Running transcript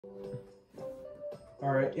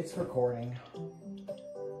Alright, it's recording.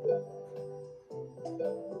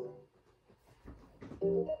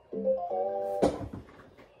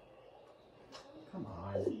 Come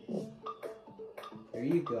on. There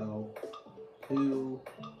you go. 2,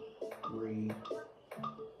 3,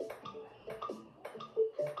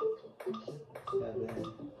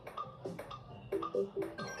 7.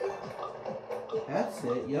 That's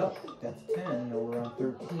it, yep. That's 10. Now we're on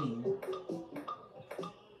 13.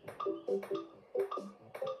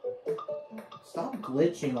 Stop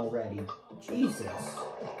glitching already. Jesus.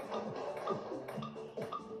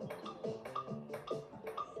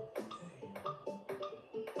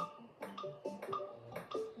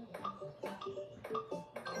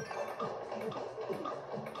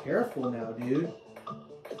 Careful now, dude.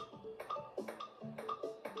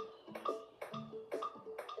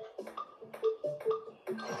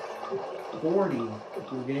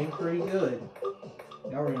 $40. We're getting pretty good.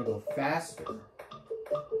 Now we're gonna go faster.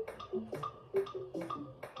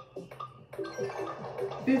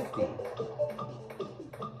 50.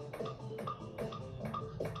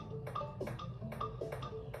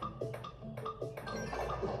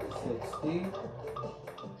 60.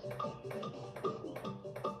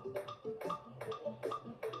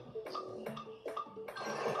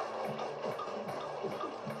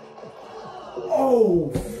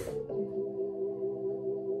 Oh!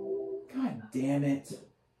 God damn it.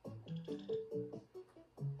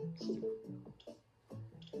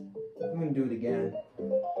 I'm gonna do it again.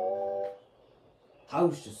 I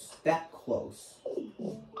was just that close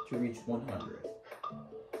to reach 100.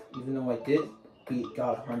 Even though I did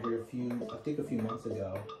got 100 I think a few months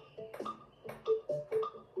ago.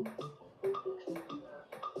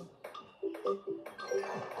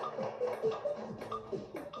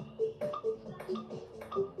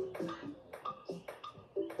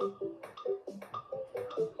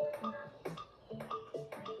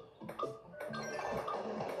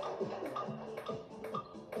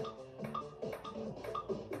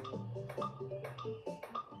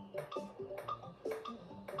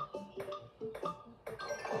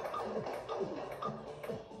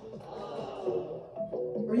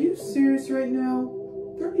 Are you serious right now?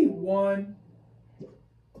 31?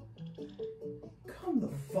 Come the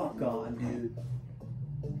fuck on, dude.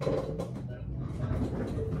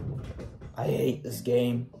 I hate this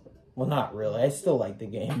game. Well, not really. I still like the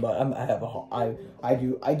game, but I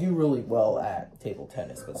do really well at table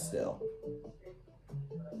tennis, but still.